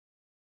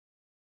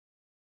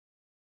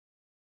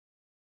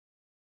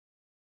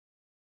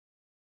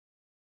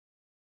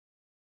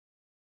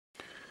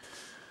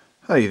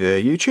Hey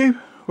there YouTube,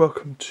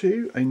 welcome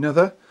to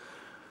another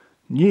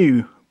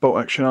new Bolt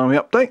Action Army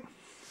update.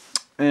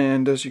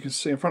 And as you can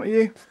see in front of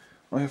you,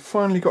 I have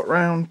finally got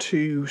round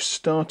to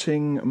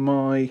starting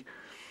my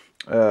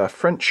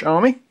French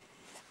army.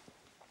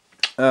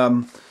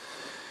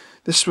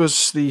 This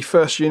was the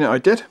first unit I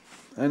did,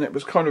 and it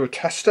was kind of a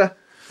tester.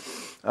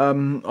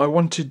 I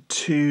wanted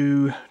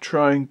to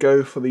try and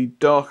go for the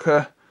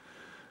darker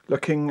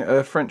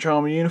looking French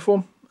army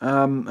uniform.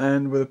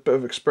 And with a bit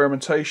of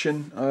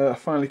experimentation, I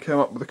finally came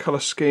up with a colour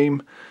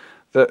scheme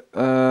that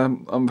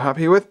I'm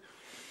happy with.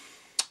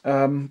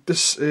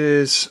 This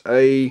is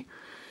a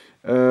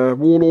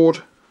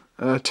Warlord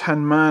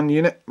 10-man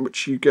unit,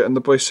 which you get in the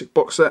basic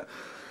box set,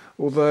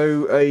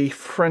 although a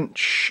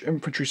French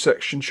infantry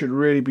section should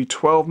really be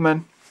 12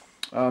 men.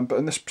 But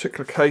in this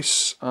particular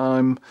case,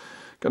 I'm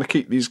going to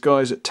keep these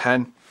guys at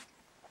 10.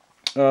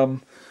 The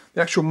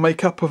actual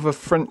makeup of a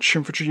French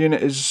infantry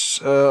unit is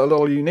a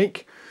little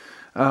unique.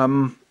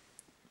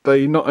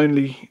 They not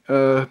only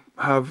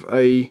have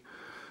a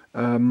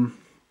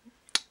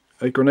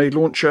grenade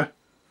launcher,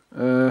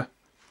 a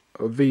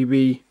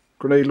VB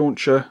grenade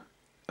launcher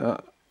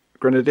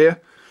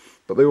grenadier,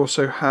 but they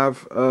also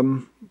have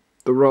the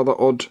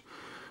rather odd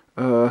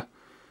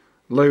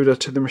loader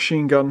to the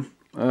machine gun,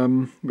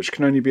 which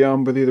can only be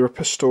armed with either a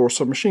pistol or a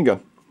submachine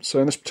gun.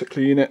 So in this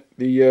particular unit,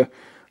 the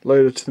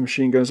loader to the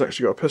machine gun has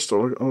actually got a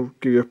pistol. I'll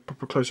give you a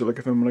proper closer look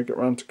at him when I get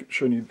around to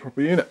showing you the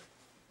proper unit.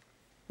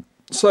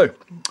 So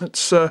let's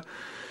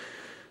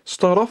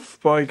start off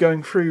by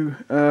going through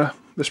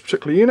this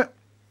particular unit.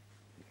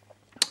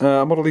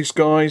 A lot of these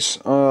guys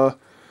are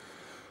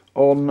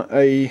on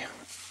a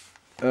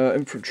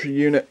infantry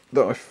unit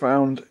that I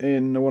found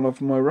in one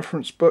of my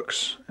reference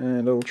books,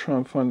 and I'll try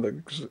and find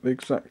the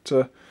exact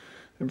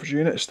infantry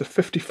unit. It's the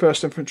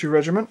 51st Infantry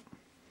Regiment,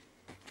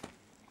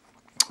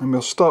 and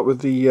we'll start with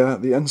the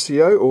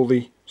NCO, or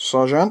the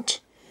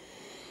Sergeant.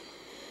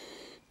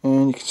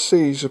 And you can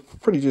see he's a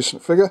pretty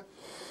decent figure.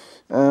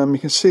 You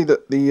can see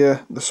that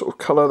the sort of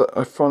colour that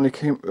I finally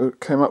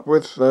came up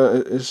with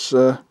is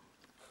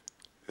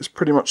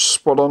pretty much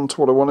spot on to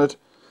what I wanted.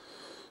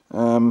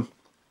 You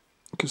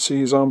can see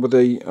he's armed with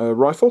a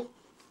rifle,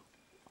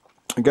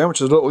 again,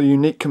 which is a little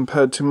unique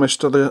compared to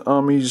most other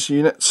armies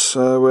units,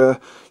 where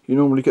you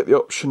normally get the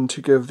option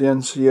to give the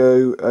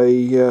NCO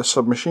a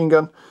submachine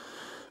gun,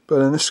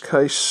 but in this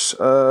case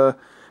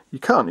you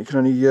can't. You can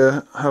only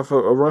have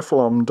a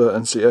rifle-armed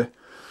NCO.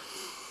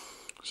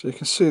 So you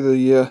can see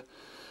the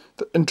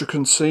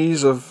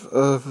intricacies of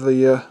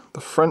the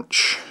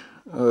French.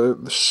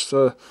 This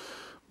sort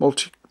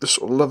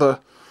of leather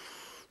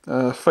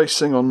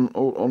facing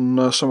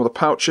on some of the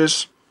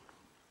pouches.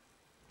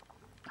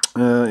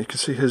 You can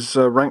see his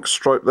rank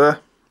stripe there,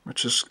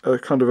 which is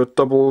kind of a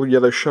double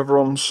yellow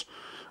chevrons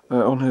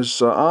on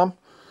his arm.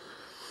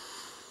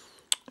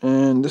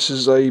 And this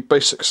is a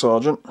basic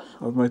sergeant.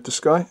 I've made this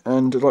guy,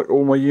 and like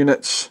all my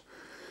units,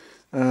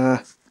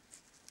 I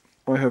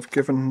have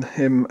given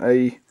him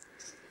a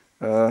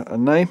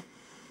name,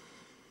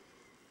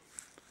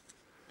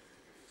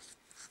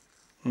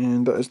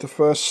 and that is the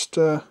first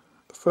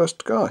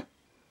guy.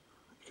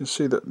 You can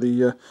see that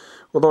the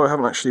although I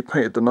haven't actually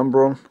painted the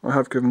number on, I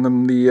have given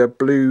them the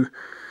blue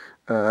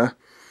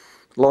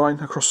line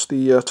across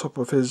the top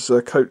of his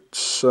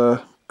coat's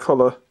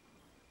collar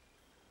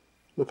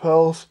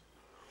lapels.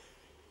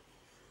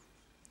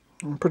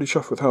 I'm pretty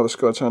chuffed with how this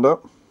guy turned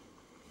out.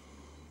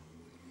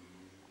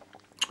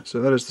 So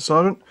that is the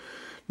sergeant.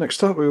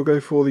 Next up, we will go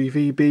for the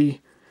VB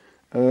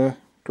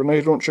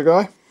grenade launcher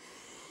guy.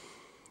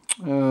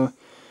 You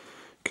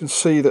can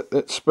see that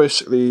it's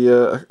basically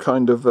a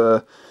kind of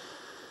an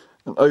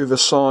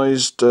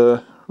oversized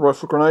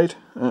rifle grenade,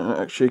 and it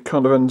actually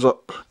kind of ends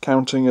up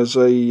counting as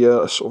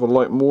a sort of a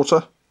light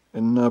mortar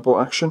in Bolt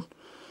Action.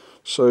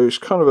 So it's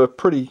kind of a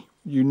pretty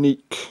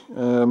unique.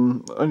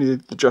 Only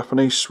the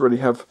Japanese really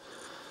have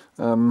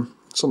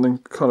something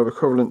kind of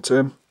equivalent to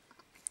him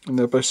in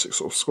their basic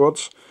sort of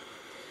squads.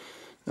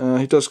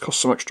 He does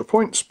cost some extra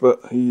points, but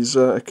he's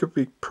it could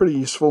be pretty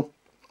useful.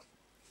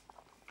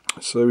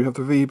 So we have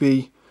the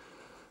VB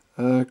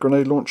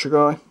grenade launcher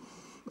guy.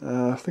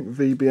 I think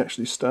VB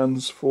actually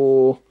stands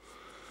for,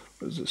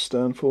 what does it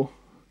stand for?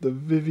 The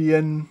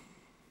Vivienne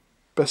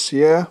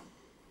Bessiere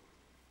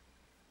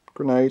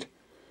grenade.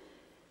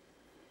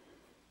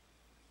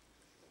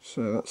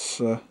 So that's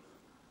the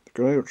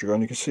grenade launcher guy,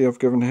 and you can see I've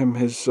given him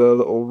his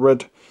little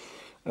red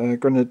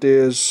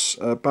grenadier's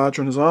badge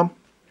on his arm,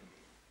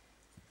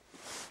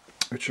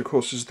 which of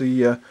course is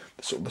the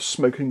sort of the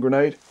smoking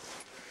grenade.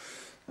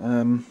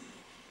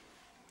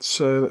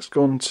 So let's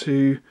go on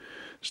to,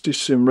 let's do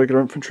some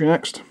regular infantry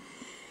next.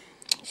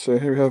 So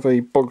here we have a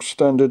bog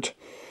standard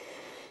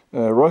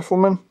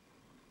rifleman,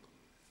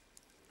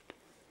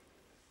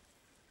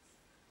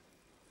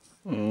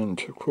 and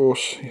of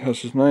course he has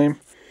his name.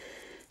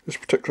 This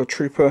particular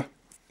trooper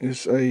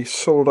is a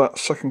soldat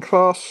second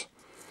class,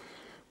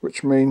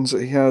 which means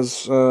that he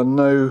has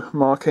no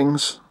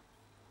markings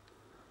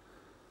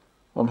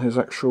on his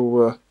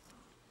actual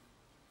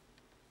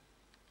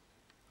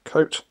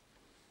coat,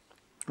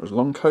 or his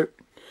long coat.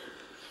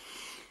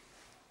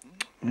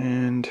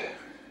 And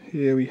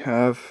here we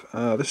have,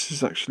 this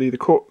is actually the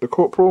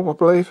corporal, I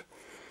believe.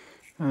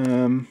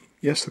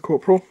 Yes, the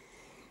corporal,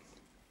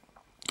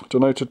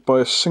 denoted by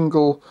a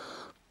single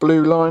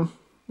blue line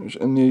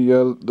in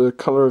the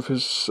colour of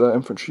his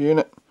infantry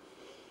unit.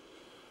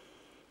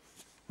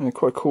 And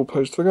quite a cool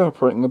posed figure,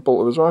 operating the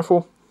bolt of his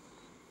rifle.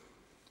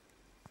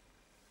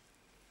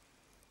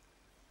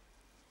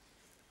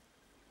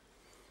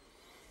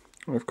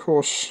 And of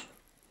course,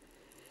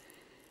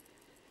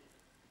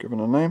 given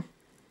a name.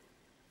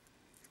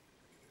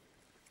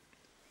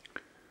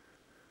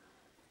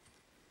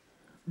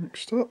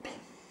 Next up,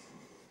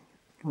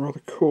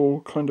 rather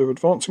cool kind of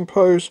advancing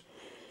pose.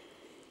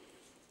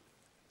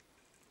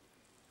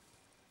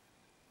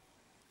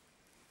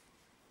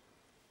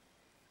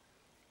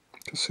 You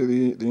can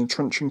see the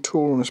entrenching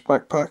tool on his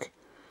backpack.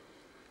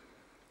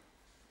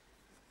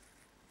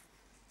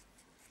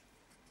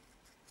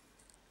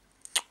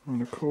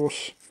 And of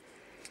course,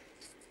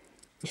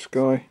 this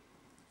guy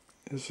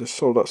is a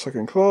soldat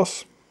second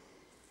class.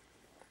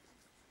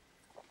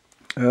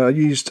 I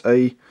used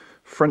a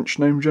French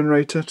name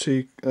generator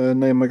to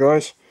name my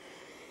guys.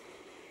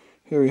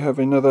 Here we have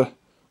another,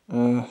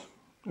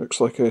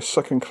 looks like a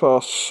second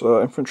class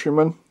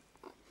infantryman,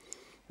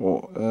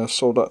 or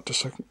soldat to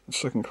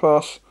second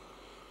class.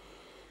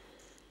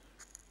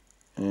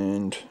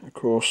 And of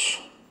course,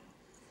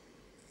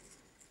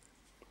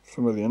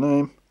 familiar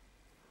name.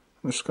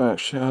 This guy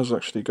has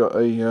got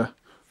a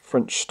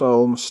French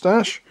style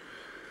moustache.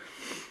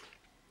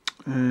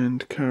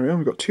 And carry on,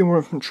 we've got 2 more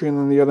infantry and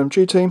then the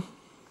LMG team.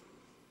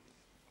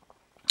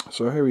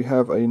 So here we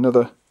have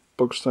another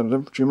bog standard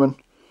infantryman.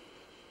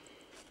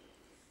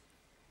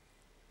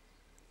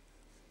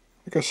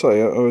 Like I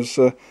say,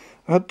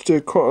 I had to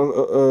do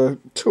quite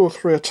 2 or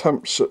 3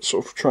 attempts at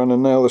sort of trying to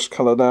nail this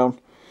colour down.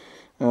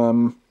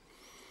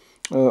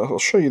 I'll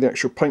show you the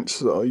actual paints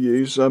that I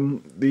use.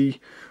 The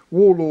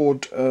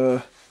Warlord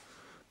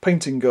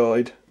painting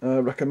guide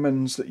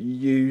recommends that you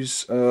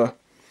use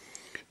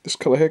this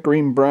colour here,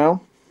 green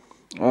brown,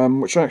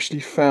 which I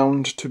actually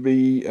found to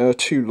be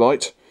too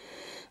light.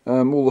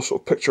 All the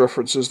sort of picture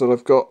references that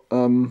I've got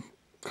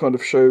kind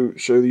of show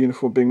the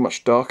uniform being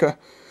much darker.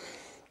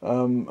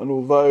 And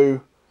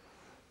although,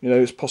 you know,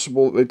 it's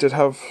possible that they did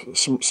have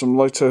some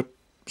lighter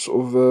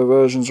sort of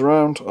versions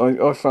around,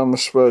 I found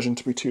this version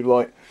to be too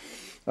light.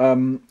 I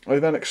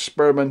then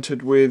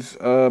experimented with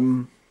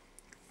olive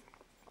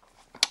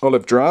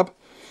drab,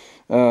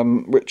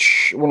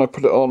 which when I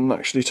put it on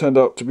actually turned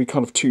out to be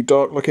kind of too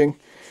dark looking.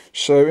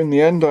 So in the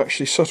end I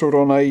actually settled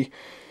on a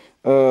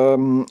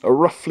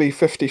roughly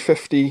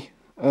 50-50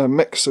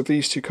 mix of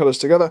these 2 colours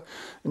together,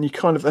 and you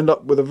kind of end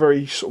up with a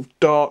very sort of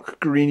dark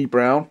greeny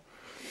brown,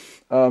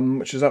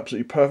 which is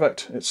absolutely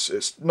perfect.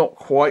 It's not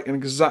quite an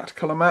exact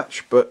colour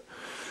match, but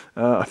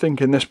I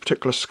think in this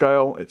particular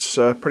scale it's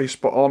pretty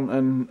spot on,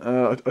 and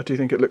I do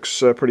think it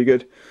looks pretty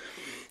good.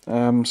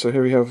 So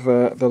here we have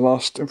the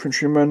last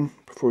infantryman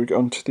before we get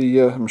on to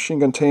the machine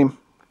gun team.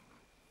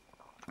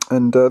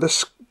 And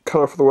this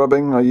colour for the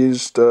webbing I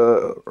used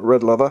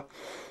red leather,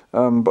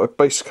 but I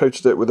base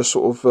coated it with a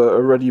sort of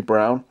a reddy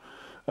brown.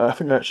 I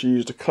think I actually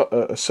used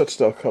a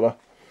citadel colour,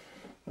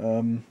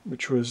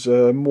 which was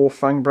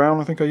Morfang brown.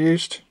 I think I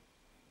used.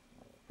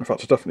 In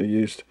fact, I definitely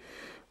used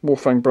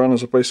Morfang brown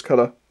as a base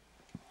colour,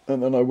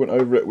 and then I went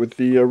over it with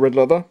the red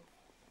leather,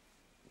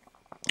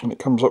 and it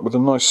comes up with a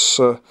nice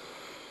sort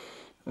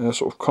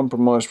of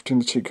compromise between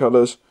the 2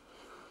 colours.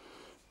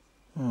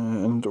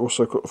 And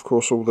also, of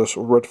course, all the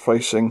sort of red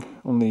facing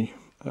on the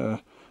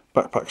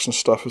backpacks and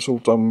stuff is all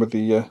done with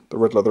the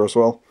red leather as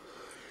well.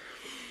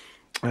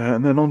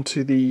 And then on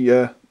to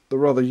the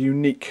rather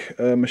unique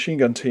machine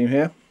gun team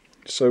here.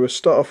 So we'll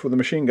start off with the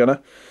machine gunner,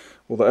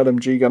 or the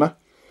LMG gunner.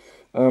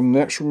 The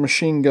actual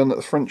machine gun that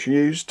the French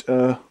used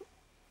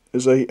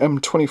is a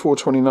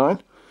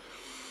M2429,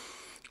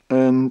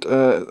 and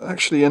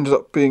actually ended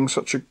up being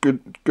such a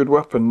good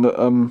weapon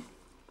that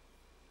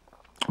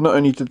not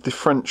only did the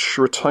French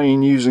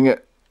retain using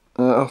it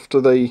after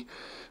they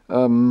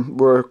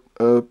were,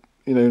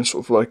 you know,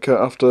 sort of like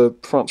after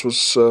France was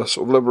sort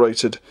of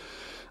liberated,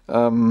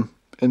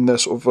 in their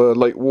sort of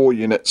late war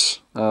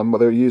units, where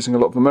they were using a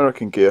lot of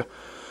American gear,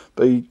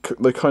 they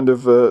kind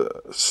of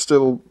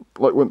still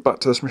like went back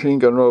to this machine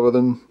gun rather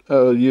than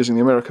using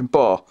the American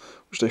bar,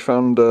 which they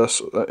found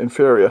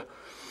inferior.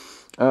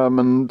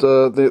 And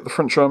the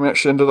French army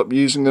actually ended up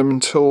using them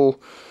until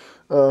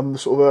the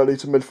sort of early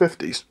to mid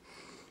 50s.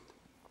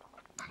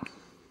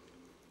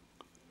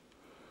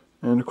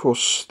 And of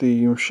course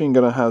the machine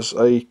gunner has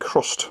a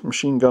crossed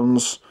machine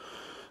guns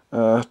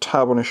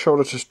tab on his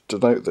shoulder to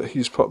denote that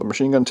he's part of the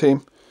machine gun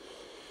team.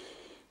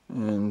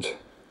 And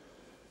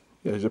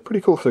yeah, he's a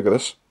pretty cool figure,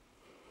 this.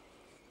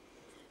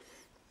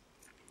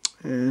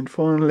 And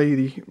finally,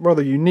 the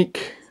rather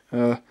unique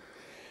LMG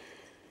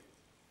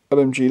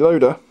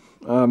loader,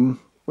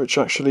 which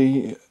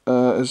actually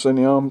is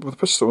only armed with a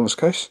pistol in this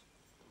case.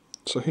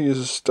 So he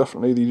is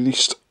definitely the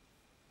least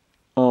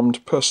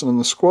armed person in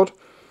the squad,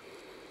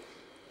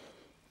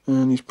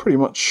 and he's pretty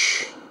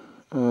much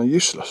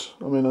useless.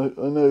 I mean, I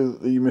know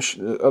that the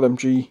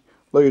LMG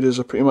loaders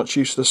are pretty much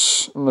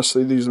useless unless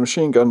they use the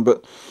machine gun,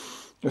 but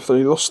if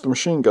they lost the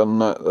machine gun,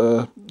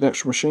 the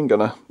actual machine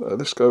gunner,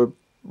 this guy would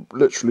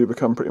literally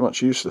become pretty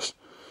much useless,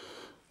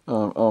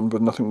 armed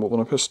with nothing more than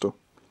a pistol.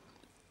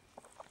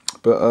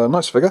 But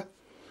nice figure,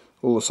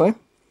 all the same.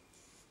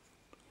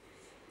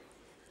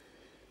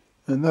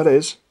 And that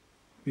is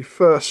the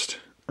first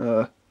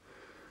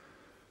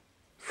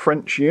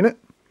French unit.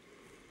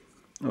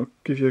 I'll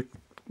give you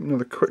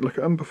another quick look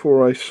at them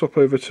before I swap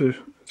over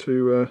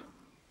to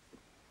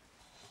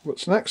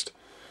what's next.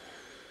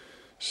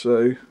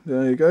 So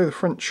there you go,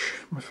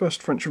 my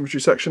first French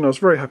infantry section. I was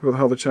very happy with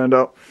how they turned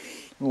out,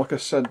 and like I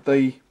said,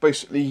 they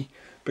basically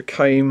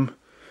became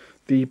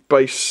the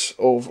base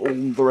of all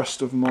the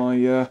rest of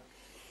my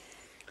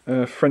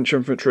French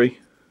infantry.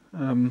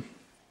 The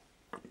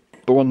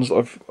ones that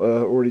I've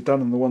already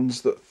done and the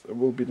ones that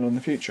will be done in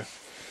the future.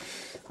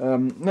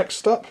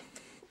 Next up,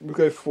 we'll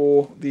go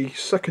for the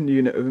second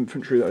unit of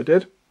infantry that I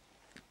did,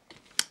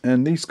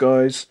 and these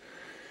guys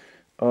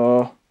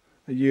are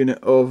a unit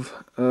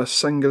of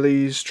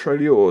Senegalese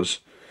tirailleurs,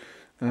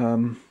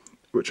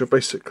 which are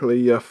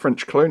basically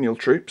French colonial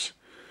troops,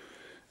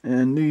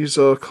 and these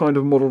are kind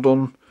of modelled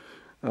on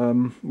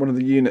one of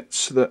the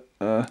units that,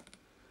 well,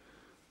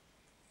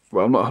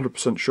 I'm not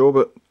 100% sure,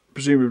 but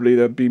presumably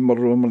they'd be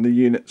modelled on one of the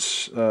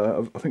units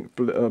of,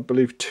 I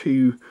believe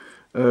 2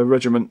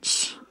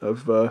 regiments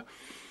of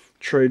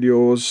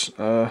tirailleurs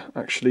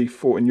actually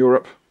fought in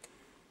Europe,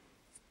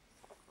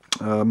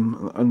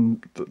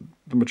 and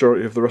the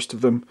majority of the rest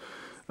of them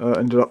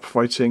ended up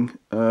fighting,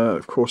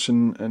 of course,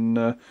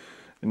 in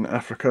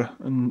Africa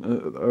and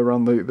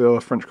around the other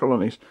French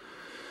colonies.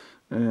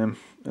 And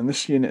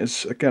this unit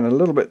is again a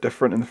little bit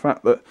different in the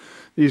fact that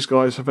these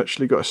guys have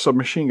actually got a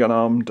submachine gun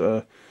armed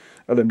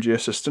LMG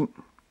assistant.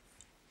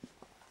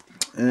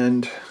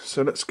 And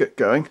so let's get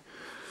going.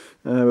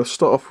 We'll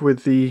start off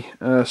with the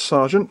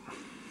sergeant,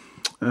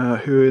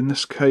 who in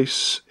this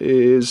case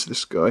is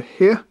this guy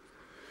here.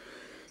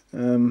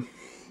 When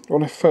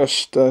I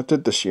first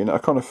did this unit, I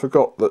kind of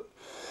forgot that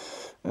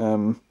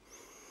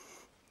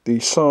the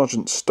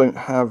sergeants can't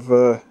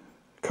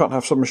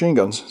have submachine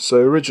guns. So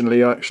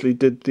originally I actually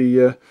did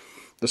the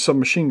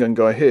submachine gun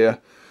guy here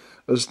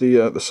as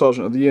the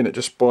sergeant of the unit,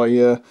 just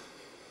by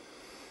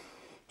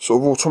sort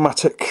of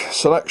automatic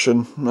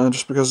selection,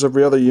 just because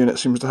every other unit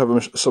seems to have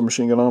a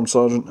submachine gun armed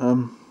sergeant.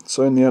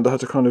 So in the end I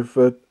had to kind of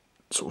sort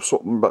of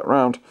swap them back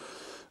round.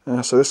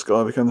 So this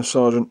guy became the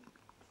sergeant.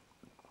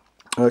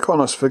 Quite a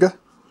nice figure.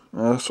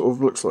 Sort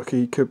of looks like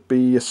he could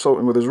be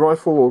assaulting with his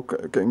rifle or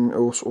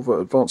sort of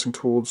advancing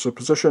towards a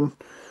position.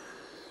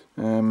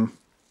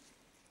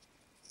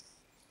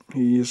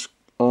 He is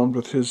armed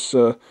with his.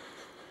 The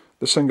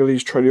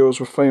Senegalese tirailleurs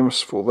were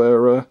famous for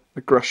their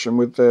aggression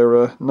with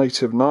their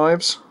native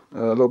knives,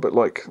 a little bit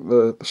like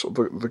the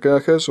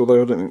Gurkhas.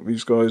 Although I don't think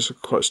these guys are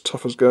quite as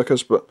tough as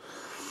Gurkhas, but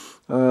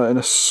in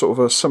a sort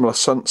of a similar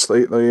sense,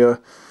 they are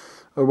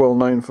well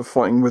known for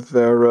fighting with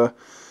their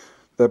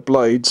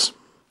blades.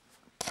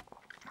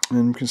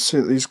 And you can see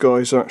that these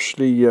guys are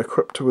actually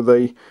equipped with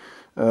a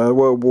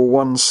World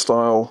War I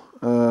style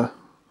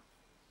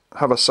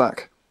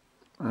haversack.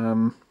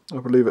 I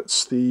believe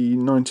it's the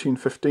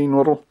 1915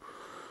 model.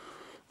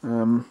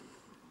 Like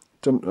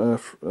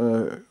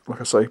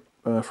I say,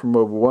 from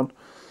World War I,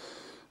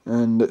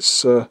 and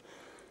it's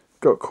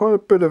got quite a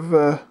bit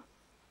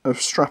of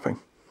strapping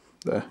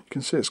there. You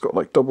can see it's got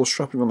like double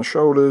strapping on the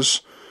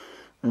shoulders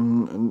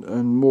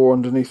and more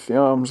underneath the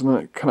arms, and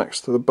then it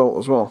connects to the belt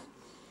as well.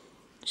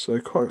 So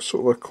quite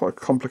a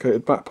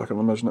complicated backpack, I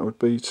imagine it would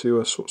be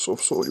to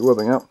sort your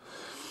webbing out.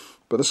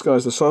 But this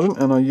guy's the sergeant,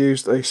 and I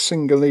used a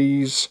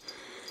Senegalese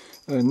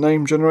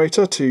name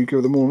generator to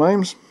give them all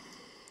names.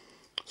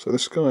 So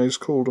this guy is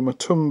called a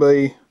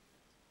Matumbe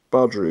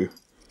Badru,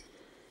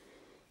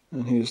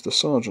 and he is the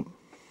sergeant.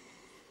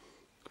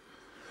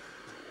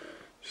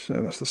 So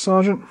that's the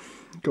sergeant.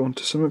 Go on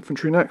to some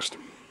infantry next.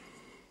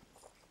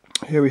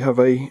 Here we have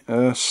a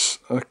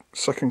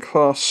second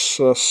class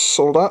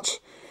soldat,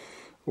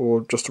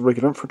 or just a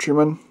regular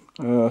infantryman,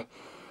 the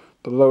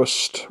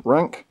lowest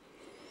rank.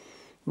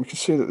 We can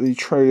see that the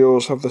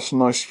tirailleurs have this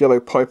nice yellow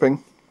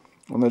piping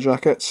on their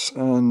jackets,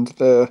 and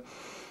their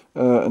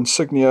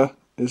insignia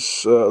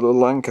is a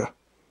little anchor,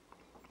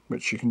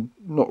 which you can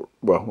not,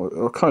 well,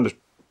 I kind of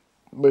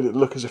made it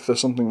look as if there's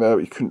something there,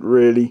 but you couldn't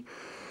really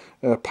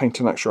paint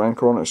an actual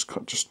anchor on it. It's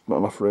just not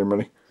enough room,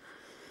 really.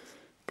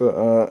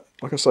 But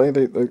like I say,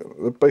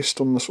 they're based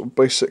on the sort of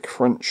basic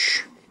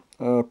French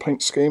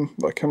paint scheme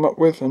that I came up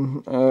with,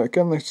 and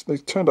again they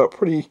turned out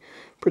pretty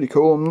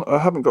cool. And I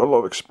haven't got a lot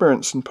of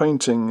experience in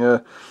painting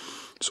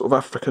sort of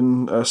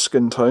African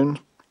skin tone,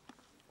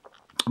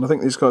 and I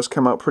think these guys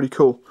came out pretty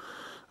cool.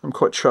 I'm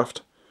quite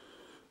chuffed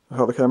with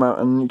how they came out,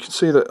 and you can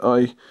see that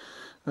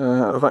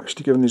I've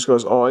actually given these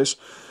guys eyes.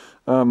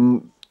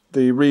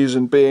 The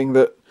reason being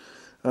that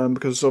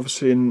because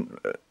obviously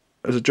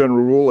as a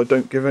general rule I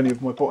don't give any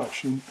of my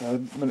BoltAction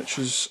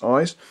miniatures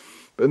eyes.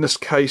 But in this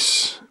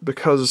case,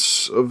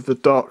 because of the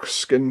dark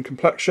skin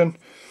complexion,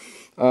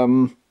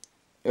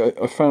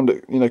 I found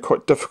it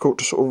quite difficult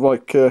to sort of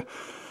like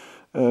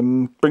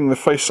bring the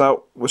face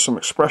out with some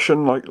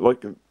expression,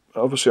 like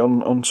obviously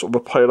on sort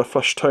of a paler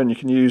flesh tone you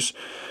can use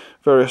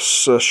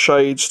various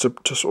shades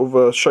to sort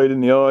of shade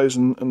in the eyes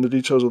and the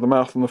details of the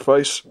mouth and the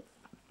face.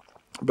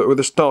 But with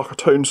this darker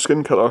toned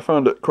skin colour, I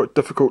found it quite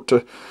difficult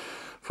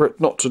for it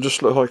not to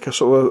just look like a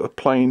sort of a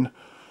plain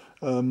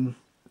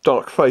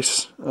dark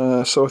face.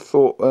 So I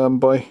thought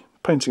by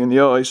painting in the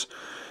eyes,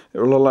 it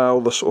will allow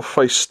the sort of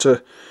face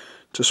to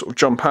sort of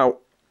jump out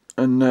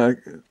and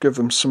give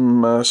them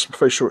some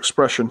facial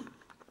expression.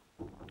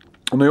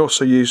 And I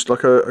also used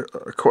like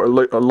quite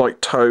a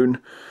light tone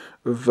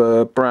of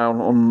brown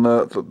on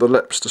the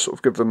lips to sort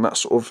of give them that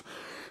sort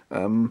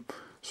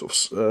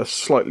of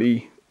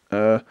slightly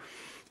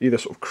either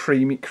sort of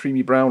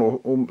creamy brown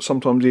or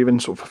sometimes even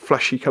sort of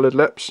fleshy coloured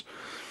lips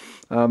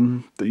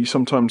that you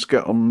sometimes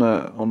get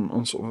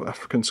on sort of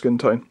African skin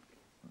tone.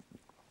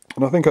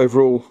 And I think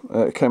overall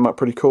it came out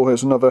pretty cool.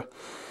 Here's another.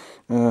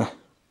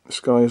 This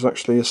guy is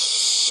actually a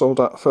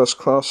soldat first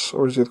class,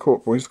 or is he the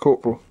corporal? He's the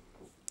corporal.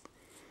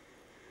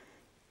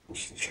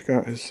 Just check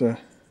out his. Yeah,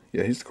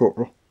 he's the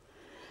corporal.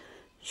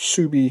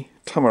 Subi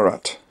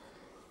Tamarat.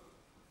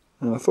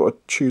 And I thought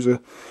I'd choose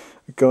a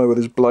guy with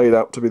his blade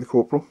out to be the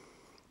corporal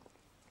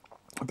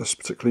of this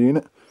particular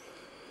unit.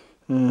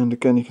 And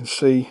again, you can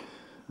see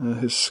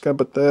his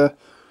scabbard there.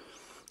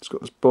 It's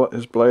got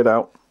his blade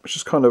out, which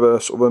is kind of a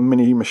sort of a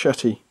mini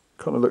machete.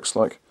 Kind of looks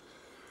like.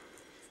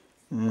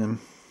 And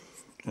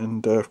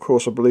of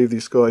course, I believe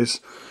these guys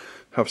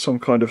have some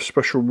kind of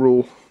special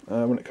rule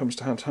when it comes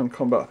to hand-to-hand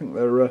combat. I think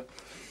they're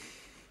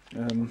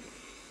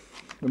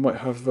they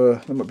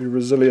might be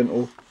resilient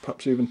or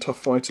perhaps even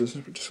tough fighters.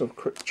 Just have a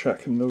quick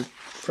check in the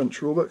French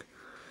rulebook.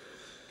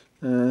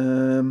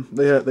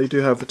 They do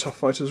have the tough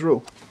fighters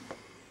rule.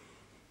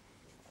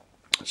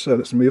 So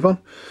let's move on.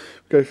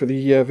 Go for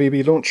the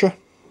VB launcher.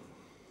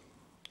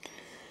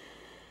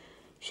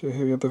 So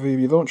here we have the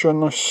VB launcher,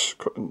 nice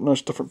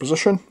different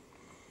position.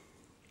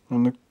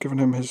 And they've given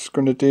him his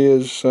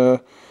Grenadier's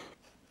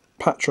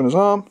patch on his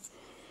arm.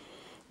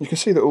 You can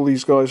see that all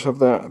these guys have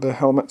their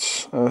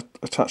helmets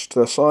attached to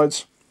their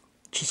sides,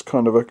 which is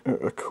kind of a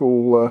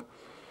cool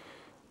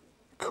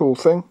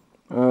thing.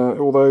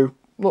 Although,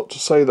 not to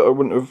say that I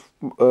wouldn't have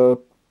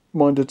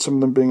minded some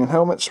of them being in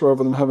helmets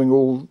rather than having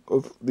all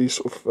of these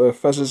sort of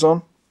fezzes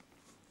on.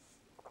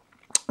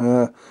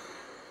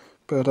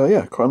 But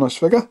yeah, quite a nice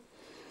figure.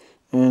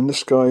 And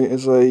this guy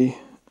is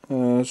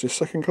is he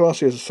second class?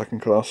 He is a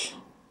second class.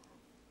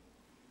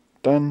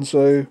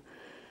 Danzo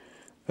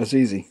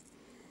Azizi.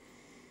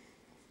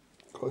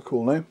 Quite a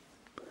cool name.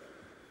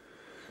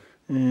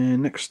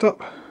 And next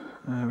up,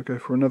 we go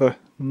for another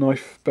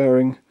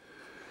knife-bearing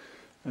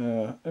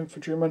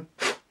infantryman.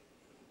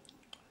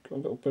 Got a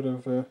little bit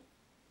of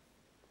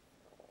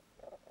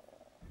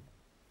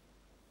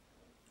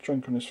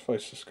junk on his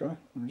face, this guy.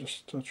 I'm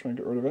just try and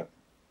get rid of it.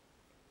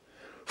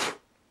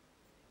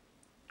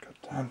 God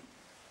damn.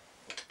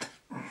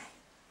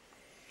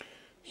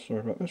 Sorry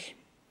about this.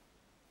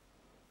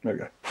 There we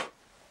go.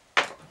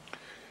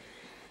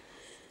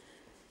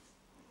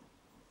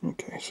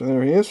 Okay, so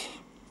there he is.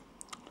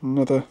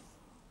 Another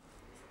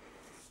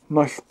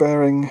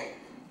knife-bearing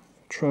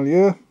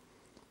tirailleur.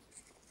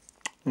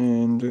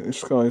 And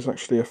this guy is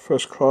actually a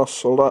first-class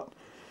soldat,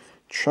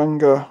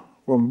 Changa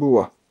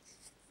Wambua.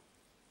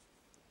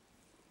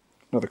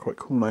 Another quite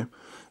cool name.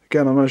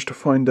 Again, I managed to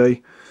find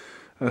a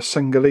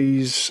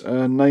Senegalese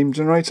name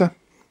generator.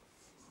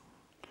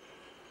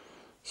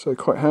 So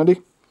quite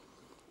handy.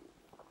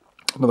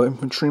 Another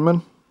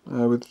infantryman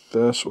with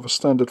sort of a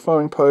standard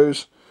firing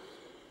pose.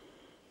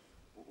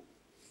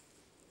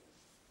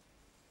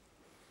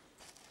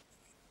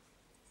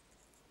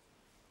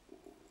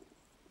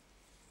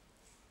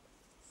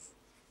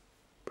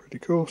 Pretty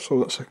cool, saw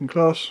that second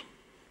class.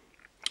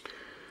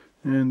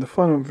 And the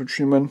final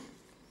infantryman,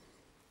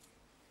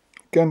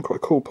 again quite a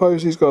cool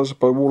pose. These guys are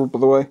by Wall, by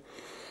the way.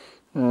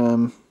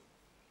 I'm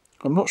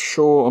not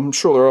sure, I'm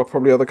sure there are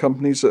probably other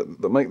companies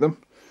that make them.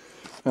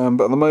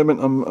 But at the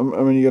moment I'm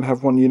only going to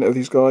have one unit of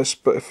these guys,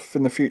 but if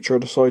in the future I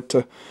decide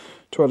to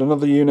add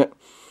another unit,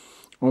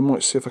 I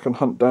might see if I can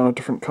hunt down a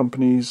different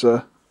company's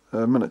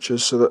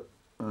miniatures so that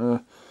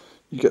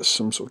you get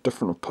some sort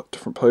of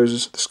different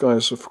poses. This guy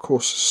is of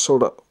course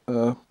sold up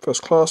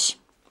first class.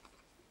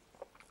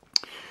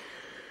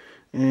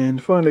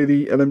 And finally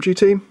the LMG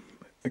team,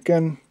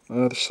 again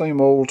the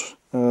same old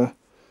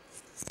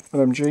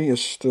LMG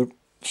as the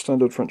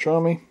standard French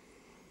army.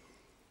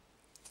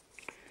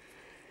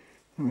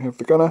 And we have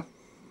the gunner.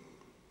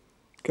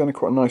 Again,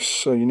 quite a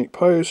nice unique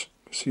pose.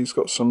 See, he's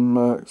got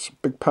some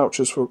big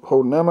pouches for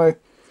holding ammo.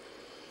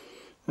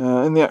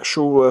 In the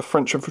actual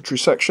French infantry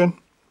section,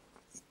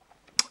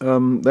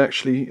 they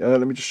actually,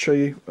 let me just show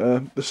you,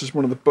 this is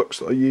one of the books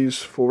that I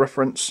use for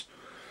reference.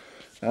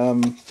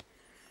 I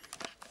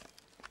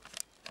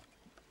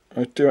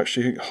do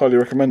actually highly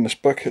recommend this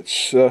book.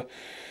 It's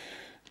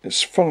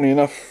funnily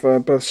enough by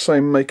the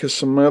same maker as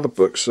some of my other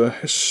books,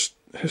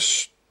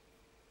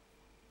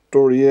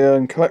 Historia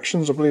and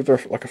Collections. I believe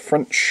they're like a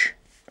French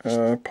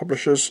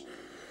publishers,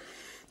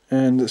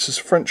 and this is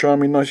French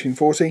Army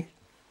 1940.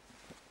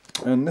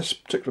 And this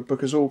particular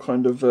book is all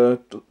kind of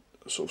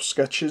sort of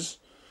sketches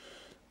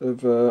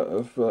of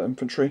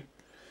infantry.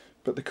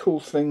 But the cool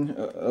thing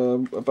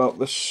about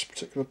this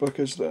particular book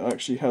is that it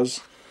actually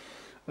has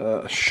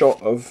a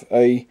shot of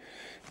a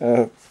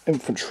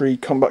infantry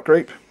combat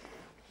group,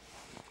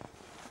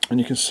 and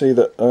you can see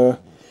that.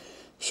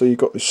 So you've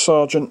got the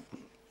sergeant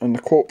and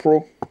the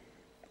corporal,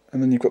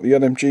 and then you've got the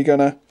LMG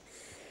gunner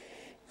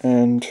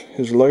and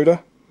his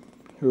loader,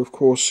 who of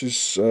course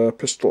is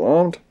pistol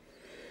armed.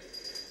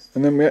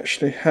 And then we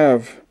actually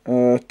have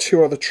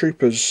 2 other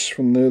troopers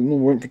from the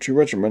Normal Infantry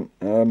Regiment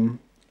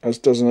as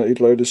designated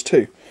loaders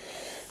too.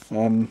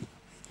 So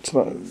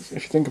that,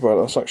 if you think about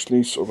it, that's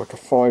actually sort of like a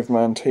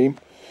 5-man team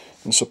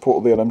in support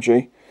of the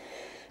LMG.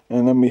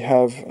 And then we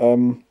have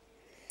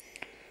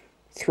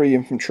 3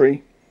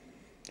 infantry,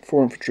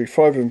 4 infantry,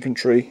 5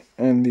 infantry,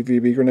 and the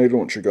VB grenade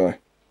launcher guy.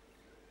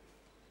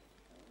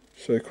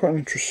 So quite an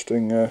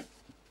interesting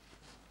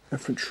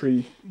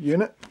infantry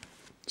unit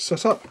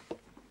set up.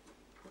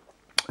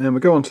 And we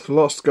go on to the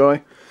last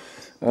guy.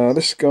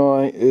 This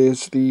guy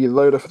is the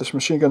loader for this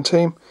machine gun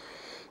team,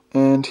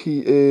 and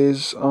he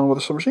is armed with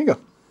a submachine gun.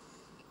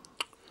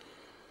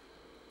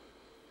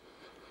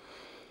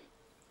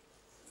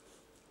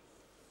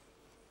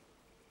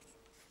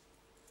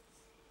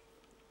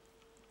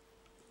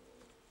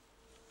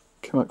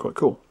 Came out quite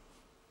cool.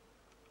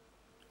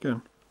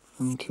 Again,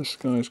 and this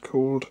guy is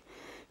called,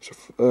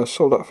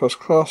 sold out first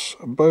class,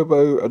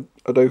 Bobo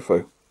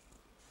Adolfo.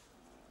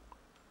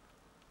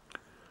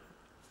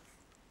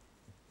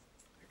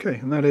 Okay,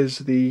 and that is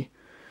the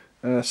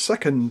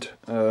second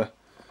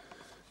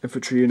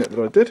infantry unit that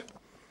I did,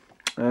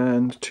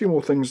 and 2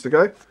 more things to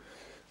go,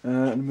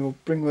 and we'll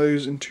bring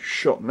those into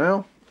shot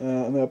now.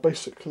 And they're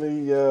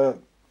basically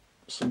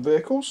some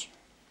vehicles.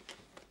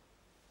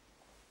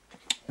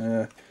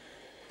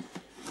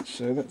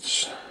 So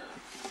let's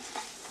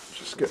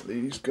just get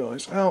these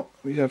guys out.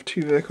 We have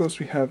 2 vehicles.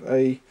 We have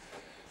a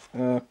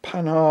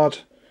Panhard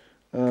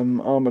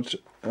armoured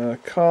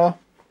car,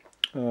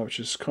 which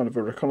is kind of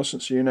a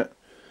reconnaissance unit.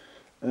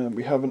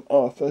 We have an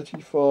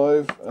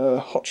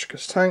R35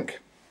 Hotchkiss tank.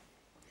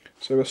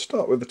 So we'll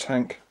start with the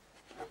tank.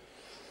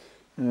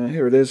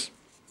 Here it is.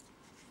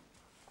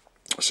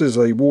 This is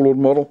a Warlord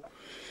model,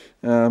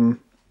 and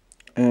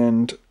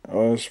I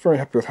was very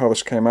happy with how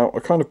this came out. I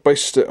kind of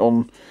based it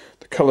on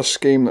the colour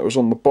scheme that was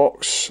on the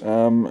box,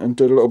 and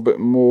did a little bit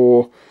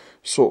more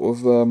sort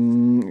of,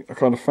 I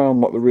kind of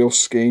found like the real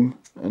scheme,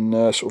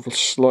 and sort of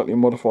slightly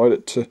modified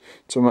it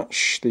to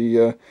match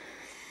the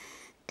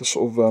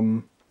sort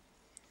of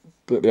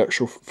the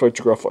actual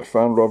photograph that I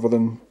found, rather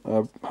than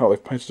how they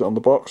painted it on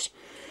the box.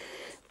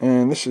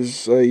 And this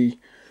is a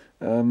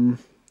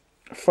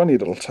funny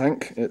little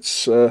tank.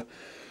 It's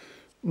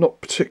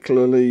not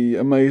particularly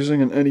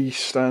amazing in any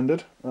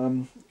standard.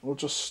 I'll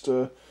just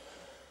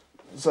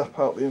zap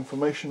out the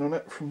information on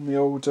it from the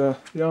old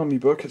the army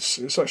book.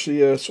 It's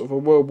actually a sort of a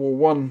World War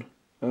One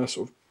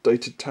sort of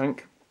dated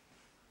tank.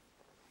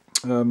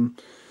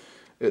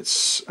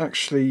 It's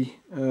actually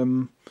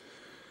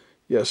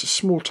yeah, it's a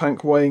small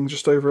tank weighing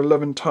just over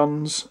 11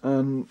 tons,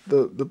 and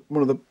the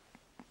one of the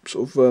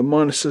sort of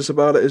minuses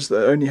about it is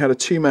that it only had a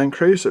 2-man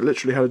crew, so it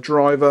literally had a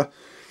driver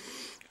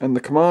and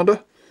the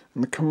commander,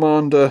 and the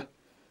commander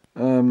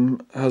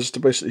has to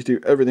basically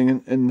do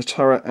everything in the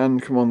turret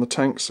and command the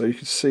tank. So you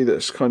can see that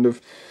it's kind of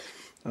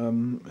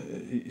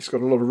he's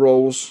got a lot of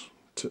roles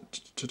to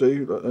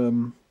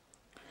do,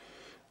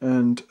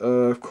 and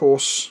of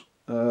course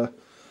it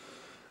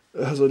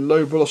has a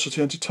low velocity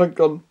anti-tank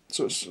gun,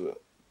 so it's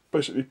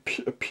basically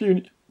a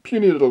puny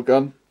little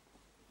gun.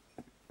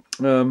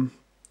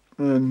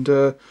 And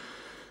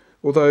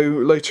although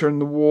later in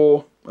the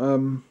war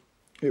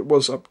it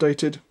was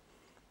updated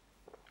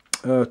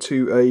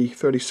to a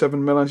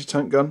 37mm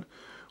anti-tank gun,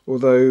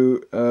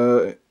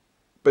 although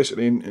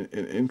basically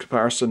in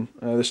comparison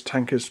this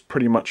tank is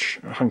pretty much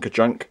a hunk of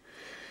junk.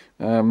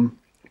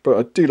 But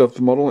I do love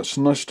the model. It's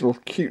a nice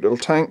little cute little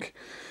tank.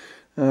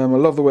 I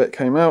love the way it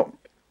came out.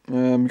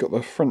 You've got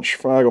the French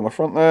flag on the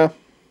front there,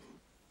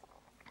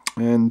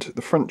 and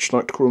the French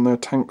like to call their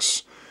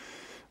tanks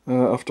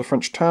after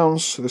French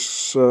towns. So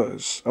this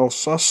is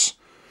Alsace,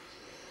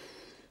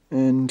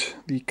 and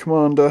the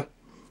commander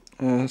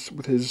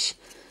with his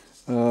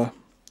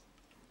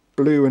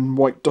blue and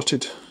white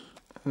dotted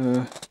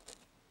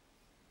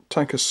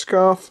tanker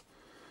scarf,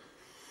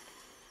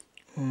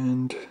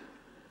 and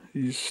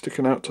he's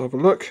sticking out to have a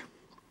look.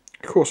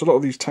 Of course, a lot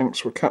of these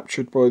tanks were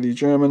captured by the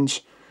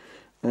Germans,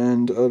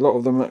 and a lot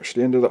of them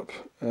actually ended up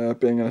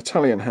being in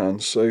Italian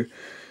hands. So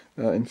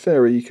in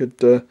theory you could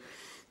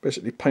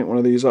basically paint one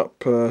of these up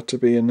to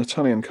be in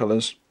Italian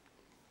colours.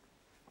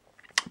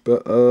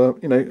 But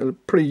you know, a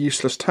pretty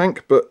useless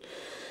tank, but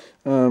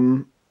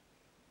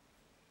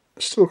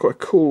still quite a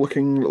cool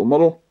looking little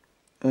model.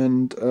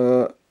 And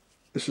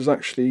this is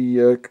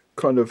actually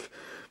kind of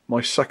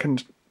my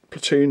second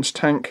platoon's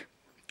tank,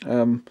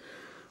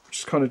 which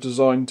is kind of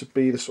designed to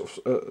be the sort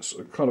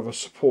of kind of a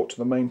support to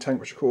the main tank,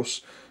 which of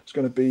course is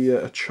going to be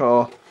a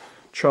Char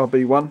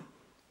B1.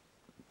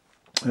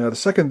 The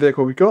second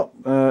vehicle we got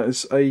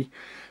is a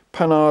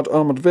Panhard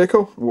armoured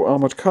vehicle, or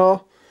armoured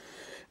car.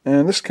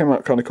 And this came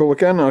out kind of cool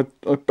again. I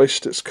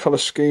based its colour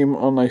scheme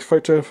on a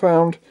photo I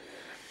found,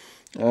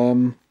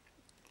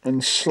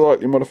 and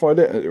slightly modified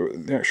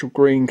it. The actual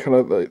green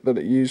colour that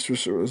it used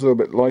was a little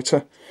bit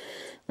lighter,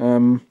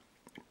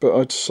 but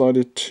I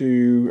decided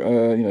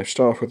to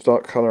start off with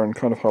dark colour and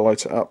kind of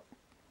highlight it up.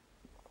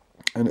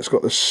 And it's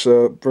got this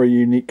very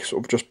unique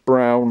sort of just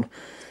brown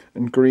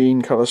and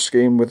green colour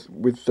scheme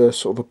with the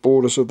sort of the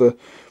borders of the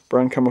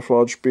brown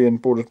camouflage being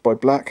bordered by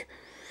black.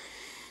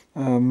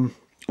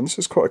 And this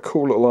is quite a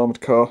cool little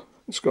armoured car.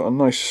 It's got a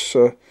nice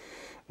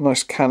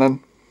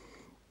cannon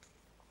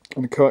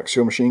and a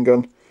coaxial machine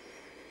gun,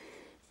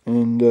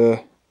 and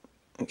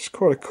it's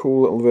quite a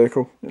cool little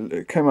vehicle.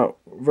 It came out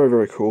very,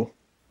 very cool,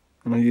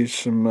 and I used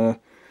some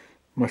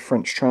my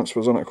French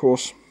transfers on it, of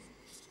course.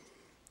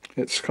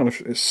 It's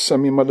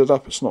semi-mudded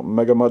up. It's not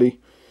mega muddy,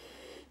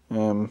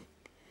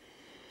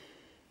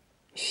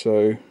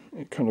 so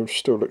it kind of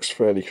still looks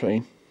fairly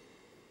clean.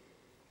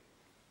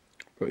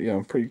 But yeah,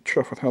 I'm pretty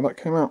chuffed with how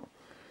that came out.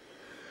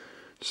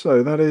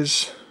 So that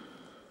is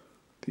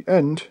the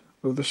end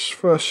of this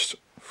first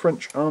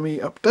French Army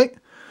update.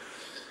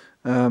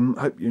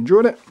 Hope you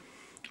enjoyed it.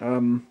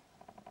 I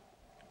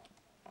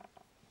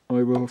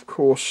will of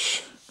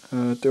course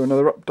do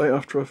another update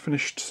after I've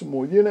finished some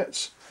more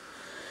units,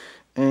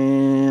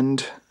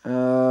 and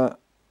quite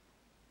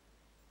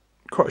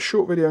a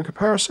short video in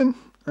comparison.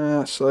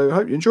 So I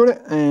hope you enjoyed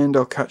it, and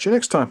I'll catch you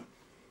next time.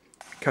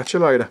 Catch you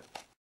later.